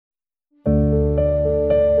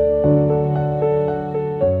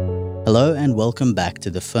Hello and welcome back to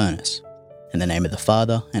The Furnace. In the name of the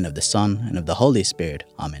Father, and of the Son, and of the Holy Spirit.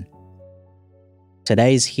 Amen.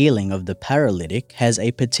 Today's healing of the paralytic has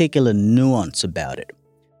a particular nuance about it.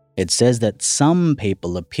 It says that some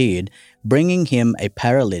people appeared, bringing him a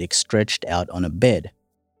paralytic stretched out on a bed.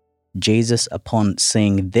 Jesus, upon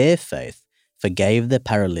seeing their faith, forgave the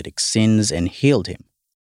paralytic's sins and healed him.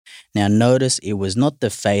 Now notice it was not the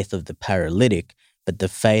faith of the paralytic, but the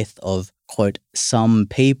faith of, quote, some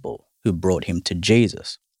people who brought him to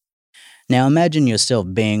Jesus. Now imagine yourself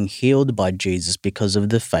being healed by Jesus because of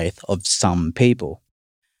the faith of some people.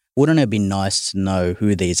 Wouldn't it be nice to know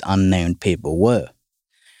who these unnamed people were?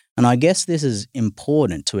 And I guess this is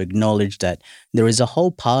important to acknowledge that there is a whole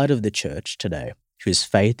part of the church today whose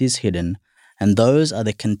faith is hidden, and those are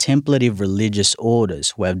the contemplative religious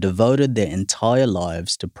orders who have devoted their entire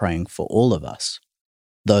lives to praying for all of us.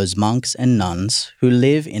 Those monks and nuns who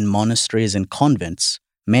live in monasteries and convents,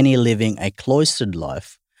 many living a cloistered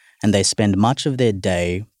life, and they spend much of their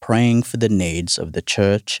day praying for the needs of the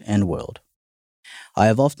church and world. I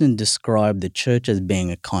have often described the church as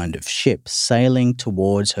being a kind of ship sailing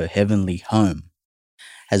towards her heavenly home.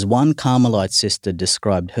 As one Carmelite sister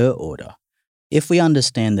described her order, if we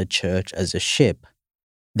understand the church as a ship,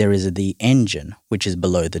 there is the engine which is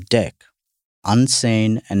below the deck,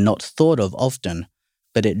 unseen and not thought of often,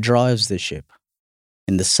 but it drives the ship.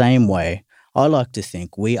 In the same way, I like to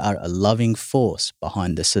think we are a loving force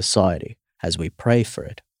behind the society as we pray for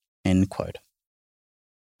it." End quote.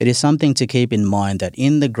 It is something to keep in mind that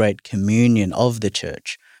in the great communion of the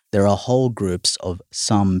church, there are whole groups of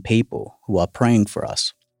some people who are praying for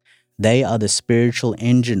us. They are the spiritual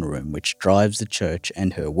engine room which drives the church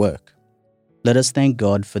and her work. Let us thank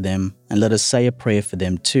God for them, and let us say a prayer for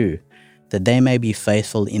them too, that they may be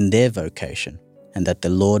faithful in their vocation, and that the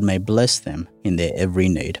Lord may bless them in their every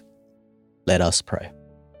need. Let us pray.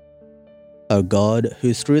 O God,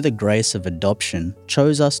 who through the grace of adoption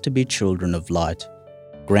chose us to be children of light,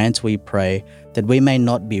 grant, we pray, that we may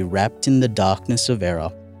not be wrapped in the darkness of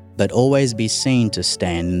error, but always be seen to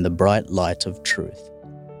stand in the bright light of truth.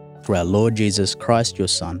 Through our Lord Jesus Christ, your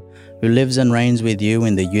Son, who lives and reigns with you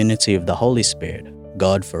in the unity of the Holy Spirit,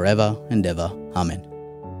 God forever and ever. Amen.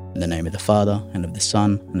 In the name of the Father, and of the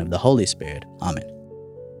Son, and of the Holy Spirit. Amen.